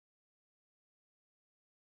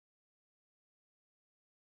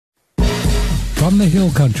From the hill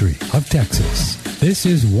country of Texas, this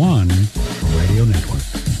is One Radio Network.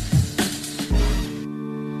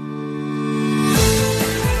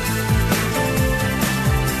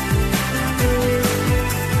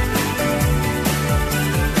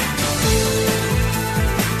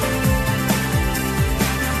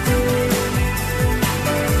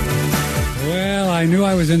 Well, I knew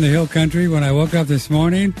I was in the hill country when I woke up this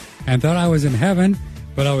morning and thought I was in heaven,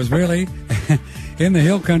 but I was really in the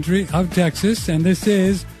hill country of Texas, and this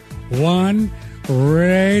is One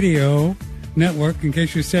Radio Network. In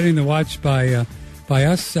case you're setting the watch by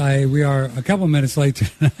us, we are a couple minutes late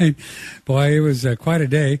tonight. Boy, it was quite a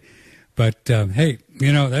day, but hey,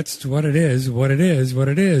 you know, that's what it is, what it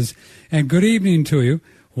is. And good evening to you.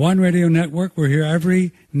 One Radio Network, we're here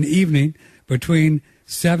every evening between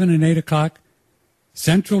 7 and 8 o'clock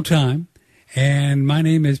Central Time. And my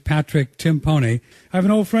name is Patrick Timpone. I have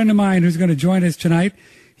an old friend of mine who's going to join us tonight.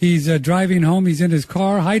 He's driving home. He's in his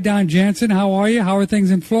car. Hi, Don Jansen. How are you? How are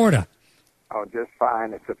things in Florida? Oh, just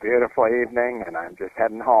fine. It's a beautiful evening, and I'm just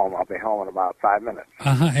heading home. I'll be home in about 5 minutes.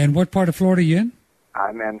 And what part of Florida are you in?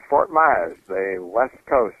 I'm in Fort Myers, the west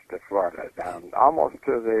coast of Florida, down almost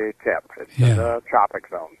to the tip. It's in the tropic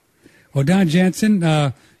zone. Well, Don Jansen,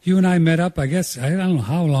 you and I met up, I guess, I don't know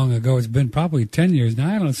how long ago. It's been probably 10 years now.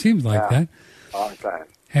 I don't know, it seems like that. Long time.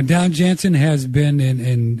 And Don Jansen has been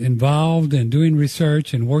involved in doing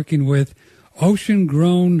research and working with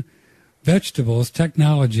ocean-grown vegetables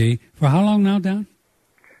technology for how long now, Don?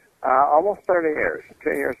 Almost 30 years. 2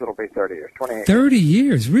 years, it'll be 30 years. 28 30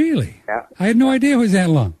 years, really? Yeah. I had no idea it was that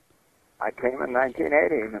long. I came in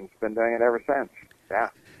 1980 and been doing it ever since. Yeah.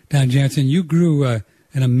 Don Jansen, you grew an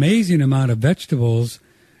amazing amount of vegetables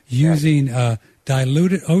using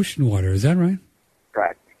diluted ocean water. Is that right?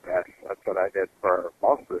 Correct. Yes, that's what I did for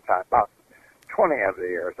most of the time. About 20 of the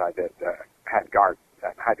years I did had gardens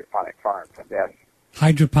and hydroponic farms. And yes.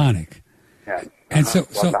 Hydroponic. Yes. And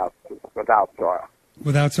without soil.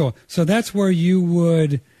 Without soil. So that's where you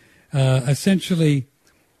would essentially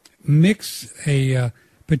mix a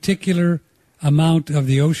particular amount of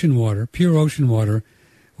the ocean water, pure ocean water,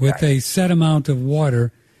 with a set amount of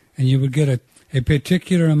water, and you would get a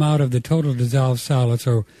particular amount of the total dissolved solids,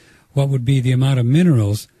 or what would be the amount of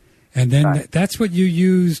minerals, and then that's what you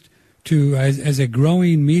used to as a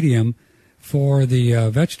growing medium for the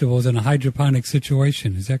vegetables in a hydroponic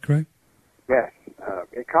situation. Is that correct? Yes,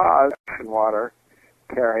 because ocean water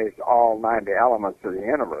carries all 90 elements of the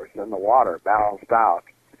universe in the water balanced out.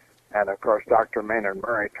 And, of course, Dr. Maynard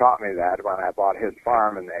Murray taught me that when I bought his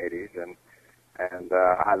farm in the 80s, and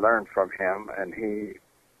I learned from him, and he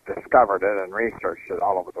discovered it and researched it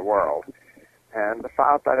all over the world, and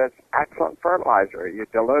found that it's excellent fertilizer. You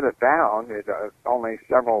dilute it down, only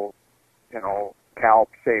several, kelp,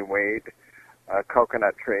 seaweed,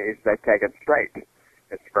 coconut trees, they take it straight.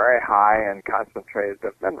 It's very high and concentrated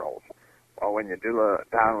of minerals. Well, when you dilute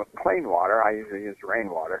it down with clean water, I usually use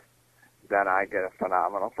rainwater, then I get a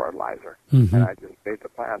phenomenal fertilizer. Mm-hmm. And I just feed the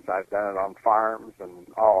plants. I've done it on farms and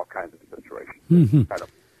all kinds of situations. Mm-hmm.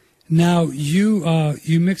 Incredible. Now,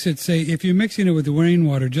 you mix it, say, if you're mixing it with the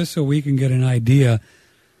rainwater, just so we can get an idea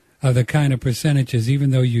of the kind of percentages,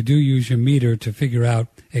 even though you do use your meter to figure out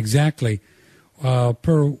exactly,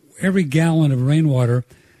 per every gallon of rainwater,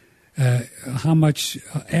 how much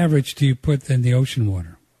average do you put in the ocean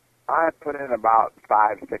water? I put in about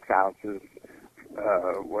 5-6 ounces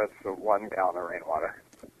with 1 gallon of rainwater.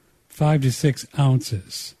 5 to 6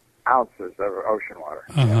 ounces. Ounces of ocean water.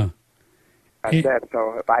 Uh-huh. That's it.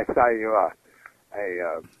 So if I sell you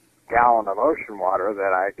a gallon of ocean water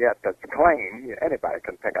that I get that's clean, anybody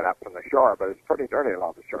can pick it up from the shore, but it's pretty dirty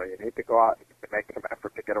along the shore. You need to go out and make some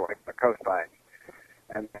effort to get away from the coastline,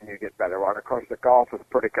 and then you get better water. Of course, the Gulf is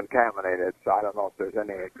pretty contaminated, so I don't know if there's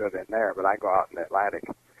any good in there, but I go out in the Atlantic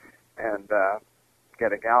and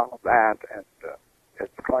get a gallon of that, and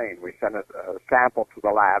it's clean. We send a sample to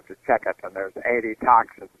the lab to check it, and there's 80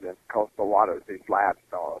 toxins in coastal waters these labs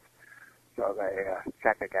know of. So they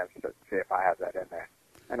check against it, see if I have that in there.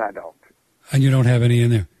 And I don't. And you don't have any in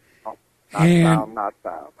there? No, not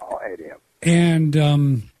found, all 80 of them.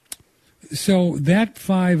 And so that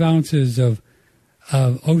 5 ounces of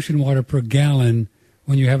ocean water per gallon,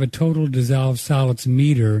 when you have a total dissolved solids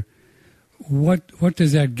meter, what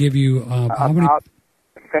does that give you? How many? About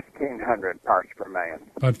 1,500 parts per million.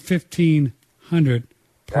 About 1,500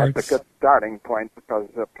 parts. That's a good starting point, because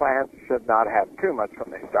the plants should not have too much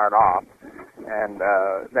when they start off. And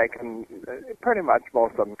they can, pretty much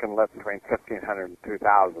most of them can live between 1,500 and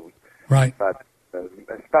 2,000. Right. But the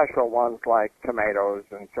special ones like tomatoes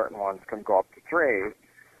and certain ones can go up to 3.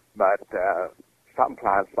 But some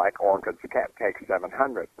plants, like orchids, can't take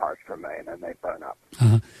 700 parts per million, and they burn up.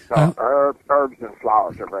 Uh-huh. So herbs and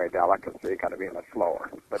flowers are very delicate, so you got to be much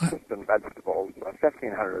slower. But just in vegetables,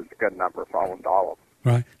 1,500 is a good number for almost all of them.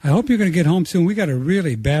 Right. I hope you're going to get home soon. We got a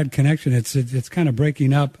really bad connection. It's kind of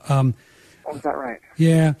breaking up. Oh, is that right?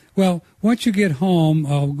 Yeah. Well, once you get home,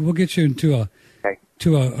 we'll get you into a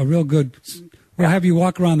real good. We'll have you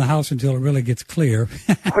walk around the house until it really gets clear.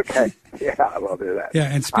 Okay. Yeah, we'll do that.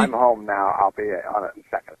 Yeah, and I'm home now. I'll be on it in a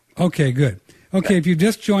second. Okay, good. Okay, if you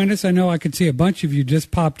just joined us, I know I could see a bunch of you just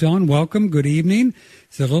popped on. Welcome. Good evening.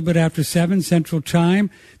 It's a little bit after 7 Central Time.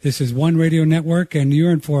 This is One Radio Network, and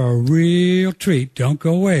you're in for a real treat. Don't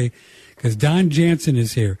go away, because Don Jansen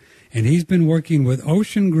is here, and he's been working with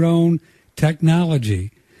ocean-grown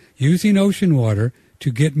technology using ocean water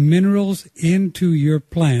to get minerals into your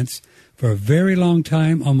plants for a very long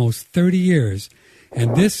time, almost 30 years.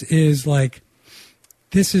 And this is, well,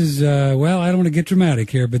 I don't want to get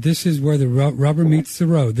dramatic here, but this is where the rubber meets the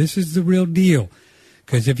road. This is the real deal.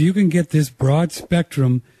 Because if you can get this broad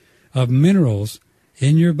spectrum of minerals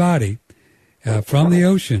in your body from the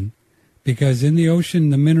ocean, because in the ocean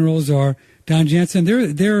the minerals are, Don Jansen,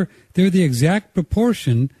 they're the exact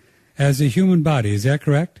proportion as a human body. Is that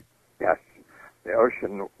correct? Yes. The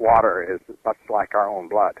ocean water is much like our own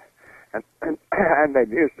blood. And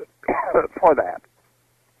they've used it for that.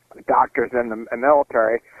 Doctors in the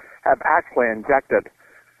military have actually injected,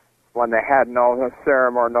 when they had no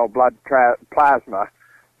serum or no blood plasma,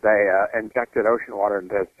 they injected ocean water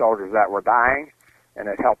into soldiers that were dying, and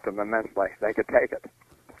it helped them immensely. They could take it.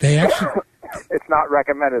 They actually. It's not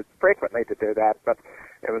recommended frequently to do that, but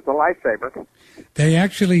it was a lifesaver. They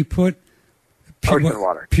actually put ocean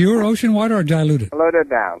water. Pure ocean water or diluted? Diluted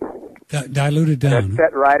down. Diluted down. It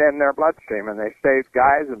fit right in their bloodstream, and they saved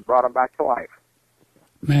guys and brought them back to life.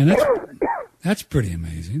 Man, that's pretty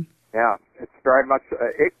amazing. Yeah, it's very much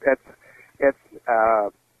it's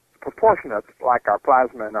proportionate, like our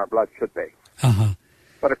plasma in our blood should be. Uh-huh.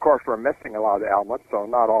 But of course, we're missing a lot of the elements, so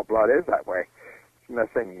not all blood is that way. It's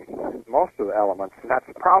missing most of the elements, and that's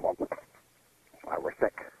the problem. That's why we're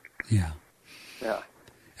sick. Yeah. Yeah.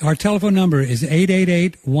 Our telephone number is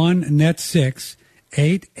 888-1-NET-6,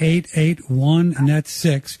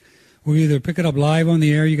 888-1-NET-6. We'll either pick it up live on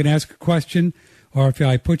the air, you can ask a question, or if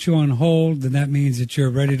I put you on hold, then that means that you're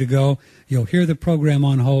ready to go. You'll hear the program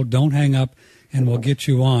on hold. Don't hang up, and we'll get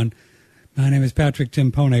you on. My name is Patrick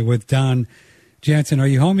Timpone with Don Jansen. Are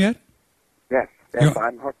you home yet? Yes,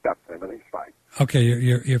 I'm hooked up. Everything's fine. Okay,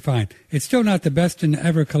 you're fine. It's still not the best in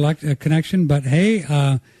ever connection, but hey,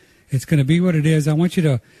 it's going to be what it is. I want you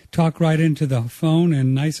to talk right into the phone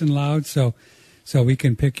and nice and loud, so we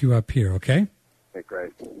can pick you up here. Okay? Okay,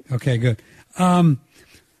 great. Okay, good.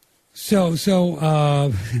 So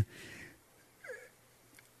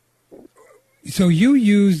you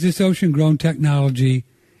use this ocean-grown technology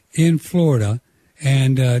in Florida,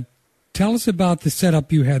 and tell us about the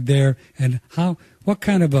setup you had there, and what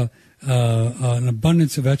kind of an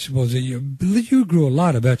abundance of vegetables that you grew. A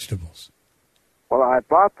lot of vegetables. Well, I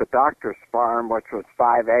bought the doctor's farm, which was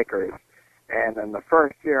 5 acres, and in the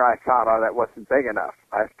first year I found out that wasn't big enough.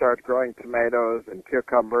 I started growing tomatoes and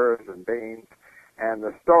cucumbers and beans. And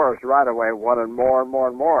the stores right away wanted more and more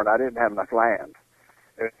and more, and I didn't have enough land.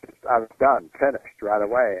 I was done, finished right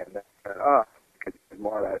away, and could use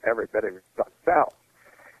more of that every bit of it self.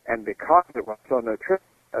 And because it was so nutritious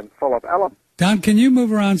and full of elements. Don, can you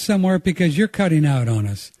move around somewhere, because you're cutting out on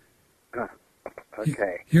us?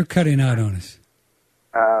 Okay. You're cutting out on us.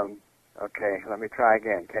 Okay, let me try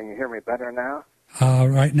again. Can you hear me better now?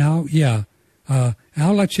 Right now, yeah.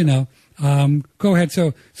 I'll let you know. Go ahead.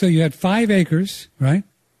 So you had 5 acres, right?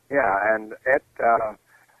 Yeah, and it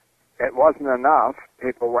wasn't enough.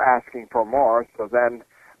 People were asking for more, so then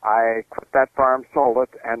I quit that farm, sold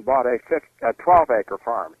it, and bought a 12-acre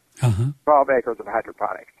farm, 12 acres of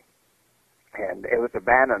hydroponics. And it was an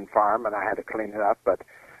abandoned farm, and I had to clean it up, but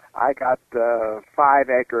I got 5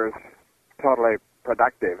 acres totally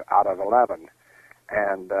productive out of 11,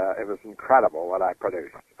 and it was incredible what I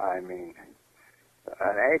produced. I mean,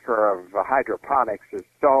 an acre of hydroponics is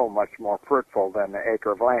so much more fruitful than an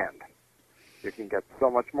acre of land. You can get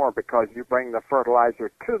so much more because you bring the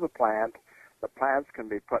fertilizer to the plant. The plants can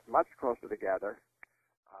be put much closer together.